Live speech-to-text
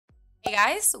Hey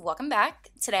guys, welcome back.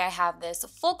 Today I have this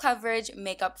full coverage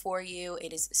makeup for you.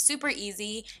 It is super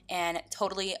easy and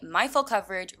totally my full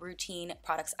coverage routine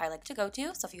products I like to go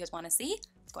to. So if you guys want to see,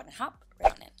 let's go ahead and hop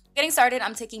right on in. Getting started,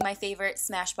 I'm taking my favorite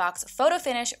Smashbox Photo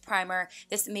Finish Primer.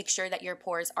 This makes sure that your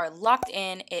pores are locked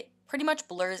in. It pretty much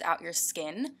blurs out your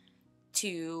skin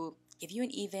to give you an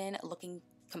even looking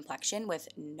complexion with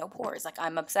no pores. Like,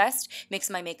 I'm obsessed. Makes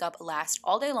my makeup last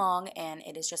all day long, and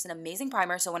it is just an amazing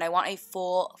primer. So when I want a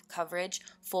full coverage,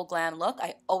 full glam look,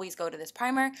 I always go to this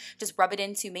primer. Just rub it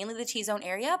into mainly the T-zone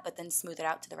area, but then smooth it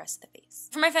out to the rest of the face.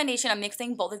 For my foundation, I'm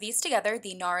mixing both of these together,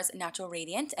 the Nars Natural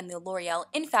Radiant and the L'Oreal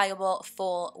Infallible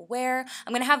Full Wear.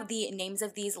 I'm going to have the names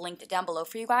of these linked down below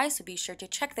for you guys, so be sure to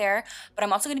check there. But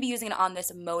I'm also going to be using it on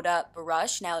this Moda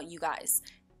brush. Now, you guys,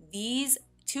 these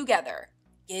together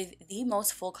give the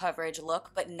most full coverage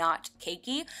look, but not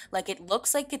cakey. Like, it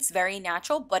looks like it's very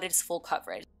natural, but it's full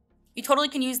coverage. You totally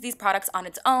can use these products on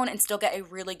its own and still get a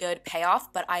really good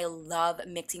payoff, but I love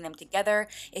mixing them together.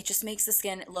 It just makes the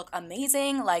skin look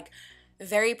amazing, like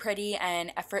very pretty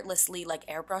and effortlessly like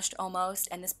airbrushed almost,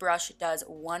 and this brush does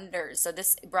wonders. So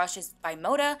this brush is by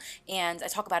Moda and I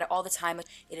talk about it all the time.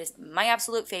 It is my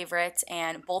absolute favorite,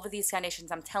 and both of these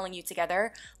foundations I'm telling you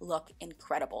together look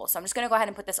incredible. So I'm just going to go ahead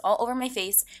and put this all over my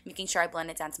face, making sure I blend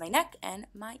it down to my neck and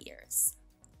my ears.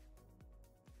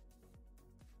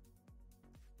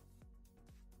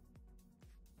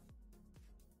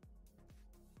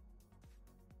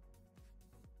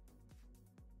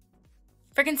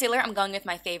 For concealer, I'm going with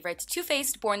my favorite Too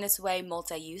Faced Born This Way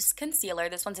Multi-Use Concealer.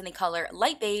 This one's in the color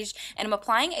Light Beige, and I'm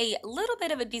applying a little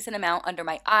bit of a decent amount under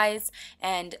my eyes,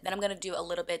 and then I'm going to do a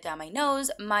little bit down my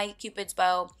nose, my cupid's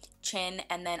bow, chin,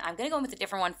 and then I'm going to go in with a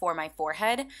different one for my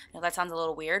forehead. I know that sounds a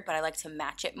little weird, but I like to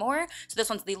match it more. So this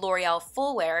one's the L'Oreal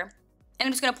Full Wear. And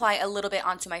I'm just going to apply a little bit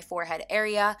onto my forehead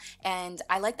area, and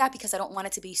I like that because I don't want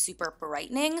it to be super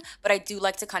brightening, but I do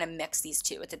like to kind of mix these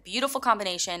two. It's a beautiful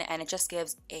combination, and it just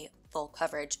gives a full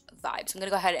coverage vibe. So I'm going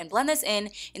to go ahead and blend this in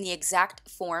the exact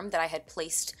form that I had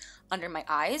placed under my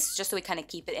eyes, just so we kind of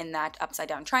keep it in that upside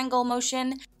down triangle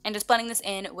motion. And just blending this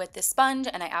in with this sponge,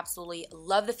 and I absolutely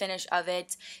love the finish of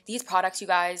it. These products, you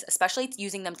guys, especially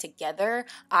using them together,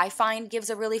 I find gives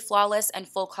a really flawless and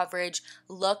full coverage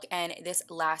look, and this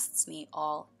lasts me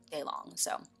all day long.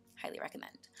 So highly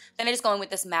recommend. Then I just go in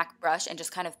with this MAC brush and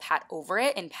just kind of pat over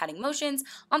it in patting motions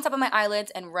on top of my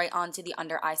eyelids and right onto the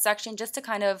under eye section, just to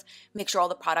kind of make sure all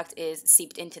the product is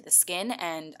seeped into the skin.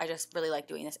 And I just really like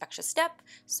doing this extra step,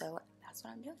 so that's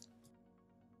what I'm doing.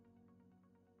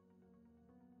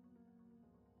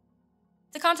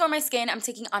 To contour my skin, I'm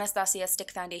taking Anastasia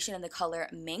Stick Foundation in the color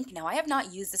Mink. Now, I have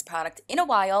not used this product in a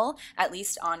while, at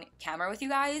least on camera with you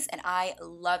guys, and I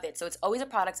love it. So it's always a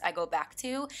product I go back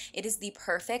to. It is the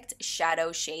perfect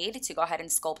shadow shade to go ahead and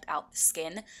sculpt out the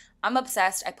skin. I'm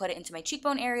obsessed. I put it into my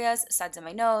cheekbone areas, sides of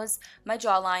my nose, my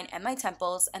jawline, and my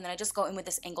temples, and then I just go in with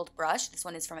this angled brush. This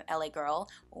one is from LA Girl,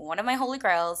 one of my holy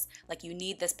grails. Like, you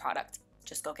need this product.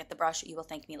 Just go get the brush. You will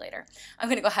thank me later. I'm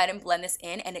going to go ahead and blend this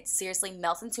in, and it seriously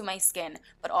melts into my skin,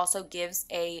 but also gives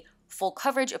a full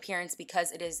coverage appearance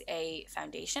because it is a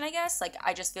foundation, I guess. Like,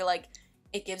 I just feel like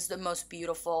it gives the most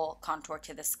beautiful contour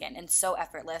to the skin and so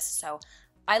effortless. So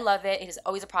I love it. It is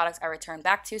always a product I return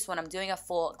back to. So when I'm doing a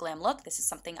full glam look, this is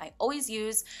something I always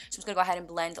use. So I'm just going to go ahead and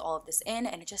blend all of this in,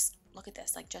 and it just, look at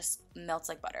this, like, just melts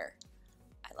like butter.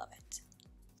 I love it.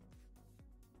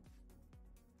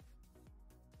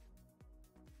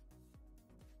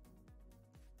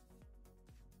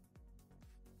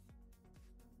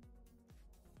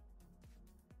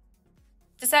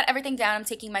 To set everything down, I'm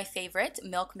taking my favorite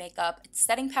Milk Makeup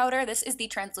setting powder. This is the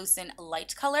translucent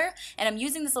light color, and I'm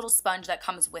using this little sponge that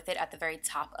comes with it at the very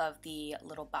top of the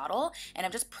little bottle, and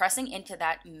I'm just pressing into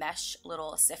that mesh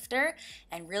little sifter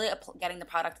and really getting the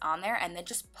product on there, and then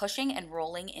just pushing and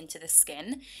rolling into the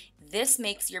skin. This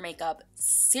makes your makeup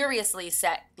seriously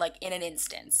set like in an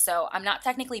instant. So I'm not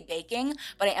technically baking,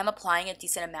 but I am applying a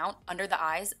decent amount under the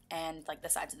eyes and like the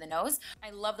sides of the nose. I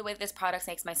love the way this product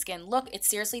makes my skin look. It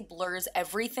seriously blurs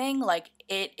everything. Like,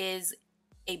 it is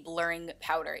a blurring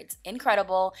powder. It's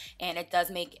incredible, and it does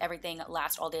make everything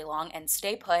last all day long and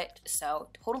stay put. So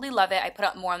totally love it. I put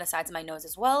it more on the sides of my nose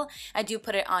as well. I do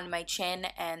put it on my chin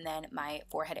and then my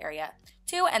forehead area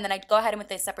too, and then I go ahead and with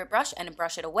a separate brush and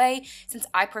brush it away, since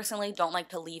I personally don't like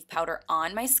to leave powder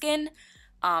on my skin.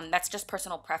 That's just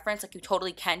personal preference. Like, you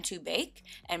totally can to bake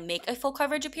and make a full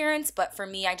coverage appearance, but for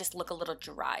me, I just look a little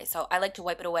dry. So I like to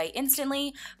wipe it away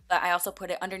instantly, but I also put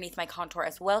it underneath my contour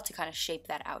as well to kind of shape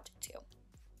that out too.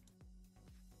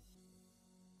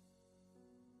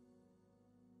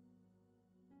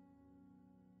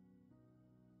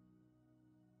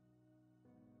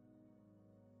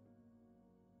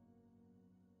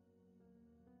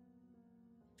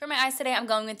 For my eyes today, I'm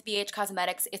going with BH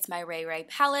Cosmetics. It's my Rae Rae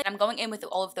palette. I'm going in with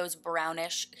all of those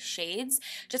brownish shades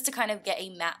just to kind of get a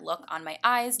matte look on my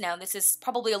eyes. Now, this is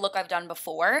probably a look I've done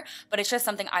before, but it's just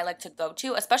something I like to go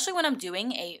to, especially when I'm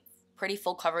doing a pretty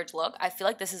full coverage look. I feel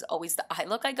like this is always the eye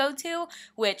look I go to,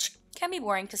 which can be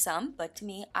boring to some, but to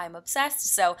me, I'm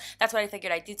obsessed. So that's what I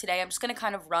figured I'd do today. I'm just going to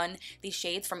kind of run these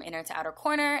shades from inner to outer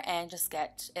corner and just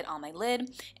get it on my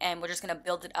lid. And we're just going to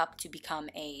build it up to become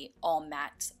a all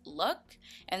matte look.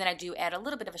 And then I do add a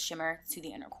little bit of a shimmer to the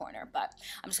inner corner. But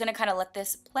I'm just going to kind of let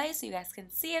this play so you guys can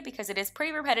see it because it is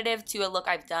pretty repetitive to a look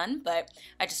I've done. But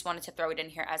I just wanted to throw it in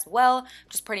here as well.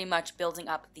 Just pretty much building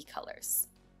up the colors.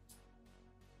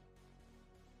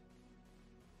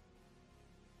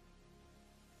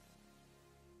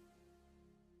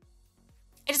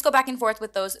 I just go back and forth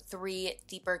with those three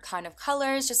deeper kind of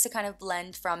colors just to kind of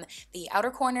blend from the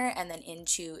outer corner and then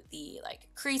into the like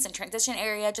crease and transition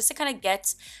area just to kind of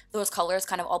get those colors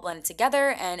kind of all blended together.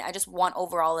 And I just want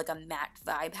overall like a matte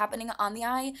vibe happening on the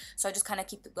eye. So I just kind of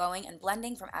keep it going and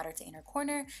blending from outer to inner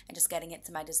corner and just getting it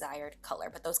to my desired color.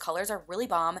 But those colors are really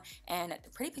bomb and they're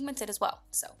pretty pigmented as well.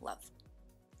 So love.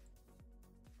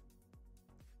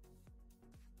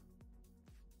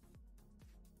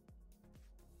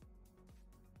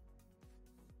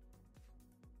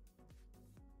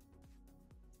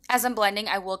 As I'm blending,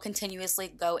 I will continuously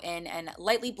go in and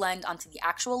lightly blend onto the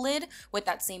actual lid with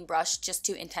that same brush just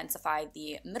to intensify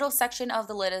the middle section of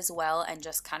the lid as well and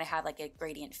just kind of have like a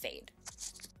gradient fade.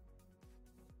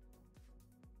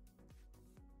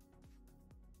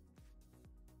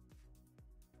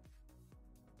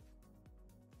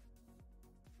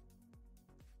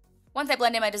 Once I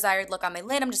blend in my desired look on my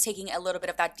lid, I'm just taking a little bit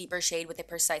of that deeper shade with a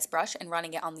precise brush and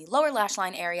running it on the lower lash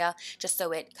line area just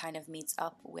so it kind of meets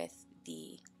up with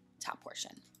the top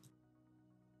portion.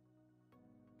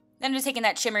 Then I'm just taking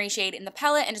that shimmery shade in the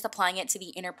palette and just applying it to the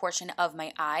inner portion of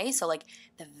my eye. So like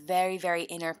the very, very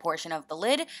inner portion of the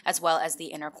lid as well as the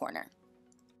inner corner.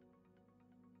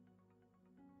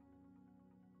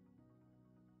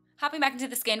 Hopping back into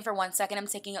the skin for 1 second, I'm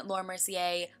taking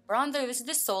Mercier bronzer. This is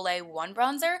the Soleil 1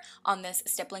 bronzer on this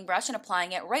stippling brush and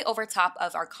applying it right over top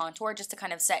of our contour just to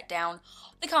kind of set down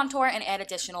the contour and add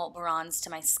additional bronze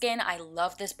to my skin. I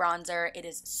love this bronzer. It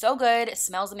is so good, it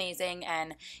smells amazing,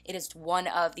 and it is one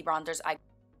of the bronzers I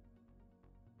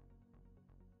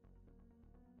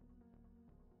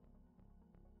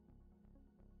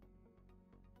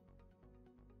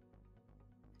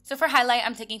So for highlight,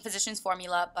 I'm taking Physicians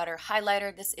Formula Butter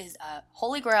Highlighter. This is a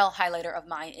holy grail highlighter of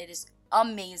mine. It is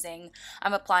amazing.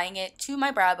 I'm applying it to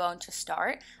my brow bone to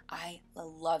start. I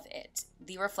love it.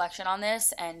 The reflection on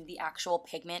this and the actual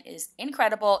pigment is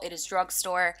incredible. It is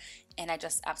drugstore, and I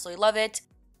just absolutely love it.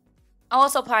 I'll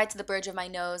also apply it to the bridge of my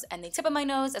nose and the tip of my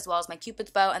nose, as well as my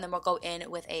Cupid's bow, and then we'll go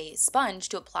in with a sponge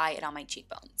to apply it on my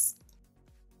cheekbones.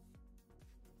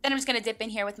 Then I'm just going to dip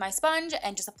in here with my sponge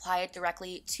and just apply it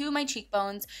directly to my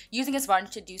cheekbones. Using a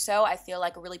sponge to do so, I feel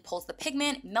like it really pulls the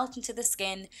pigment, melts into the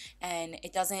skin, and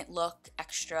it doesn't look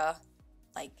extra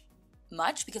like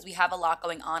much because we have a lot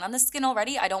going on the skin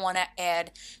already. I don't want to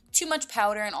add too much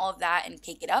powder and all of that and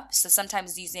cake it up. So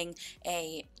sometimes using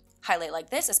a highlight like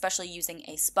this, especially using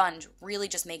a sponge, really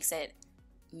just makes it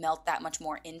melt that much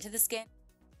more into the skin.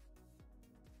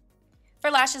 For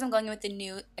lashes, I'm going with the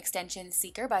new Extension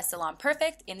Seeker by Salon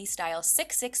Perfect in the style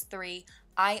 663.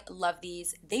 I love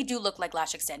these. They do look like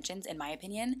lash extensions in my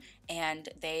opinion, and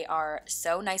they are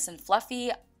so nice and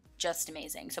fluffy. Just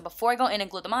amazing. So before I go in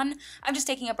and glue them on, I'm just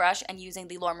taking a brush and using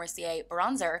the Mercier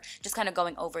bronzer, just kind of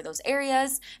going over those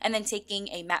areas, and then taking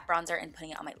a matte bronzer and putting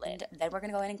it on my lid. Then we're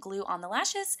going to go in and glue on the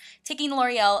lashes, taking the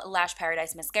L'Oreal Lash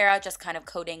Paradise mascara, just kind of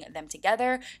coating them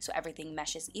together so everything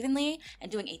meshes evenly,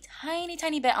 and doing a tiny,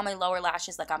 tiny bit on my lower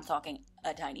lashes, like I'm talking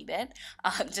a tiny bit,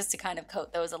 just to kind of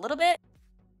coat those a little bit.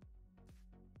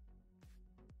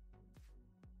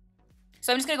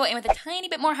 So I'm just going to go in with a tiny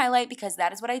bit more highlight because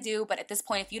that is what I do. But at this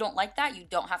point, if you don't like that, you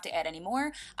don't have to add any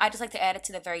more. I just like to add it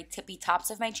to the very tippy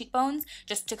tops of my cheekbones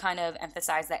just to kind of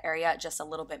emphasize that area just a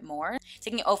little bit more.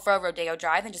 Taking ofra Rodeo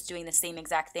Drive and just doing the same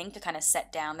exact thing to kind of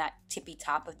set down that tippy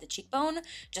top of the cheekbone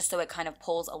just so it kind of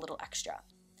pulls a little extra.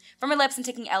 For my lips, I'm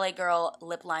taking LA Girl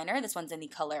lip liner. This one's in the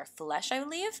color Flesh, I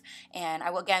believe. And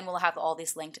will have all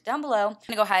these linked down below. I'm going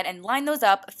to go ahead and line those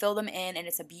up, fill them in, and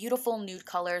it's a beautiful nude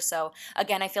color. So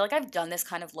again, I feel like I've done this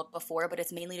kind of look before, but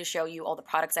it's mainly to show you all the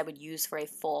products I would use for a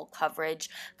full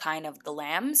coverage kind of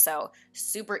glam. So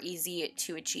super easy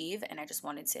to achieve, and I just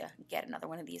wanted to get another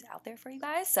one of these out there for you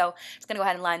guys. So I'm just going to go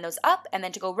ahead and line those up, and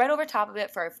then to go right over top of it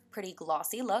for a pretty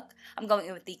glossy look, I'm going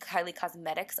in with the Kylie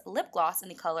Cosmetics lip gloss in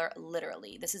the color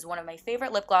Literally. This is one of my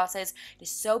favorite lip glosses. It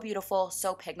is so beautiful,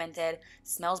 so pigmented,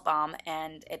 smells bomb,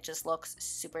 and it just looks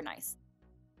super nice.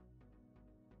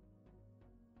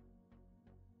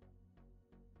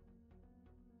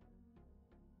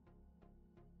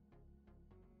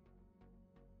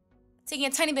 Taking a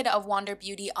tiny bit of Wander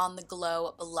Beauty On The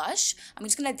Glow blush, I'm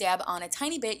just going to dab on a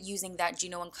tiny bit using that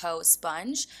Gino & Co.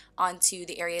 sponge onto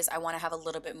the areas I want to have a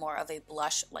little bit more of a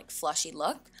blush, like flushy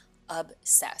look.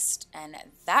 Obsessed. And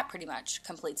that pretty much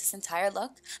completes this entire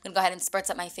look. I'm going to go ahead and spritz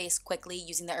up my face quickly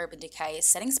using the Urban Decay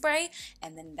setting spray,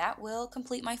 and then that will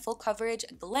complete my full coverage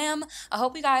glam. I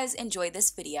hope you guys enjoyed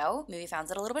this video. Maybe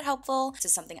found it a little bit helpful. This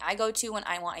is something I go to when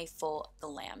I want a full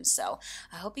glam. So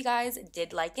I hope you guys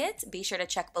did like it. Be sure to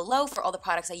check below for all the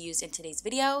products I used in today's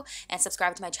video, and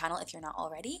subscribe to my channel if you're not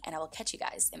already, and I will catch you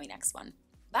guys in my next one.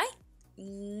 Bye!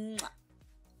 Mwah.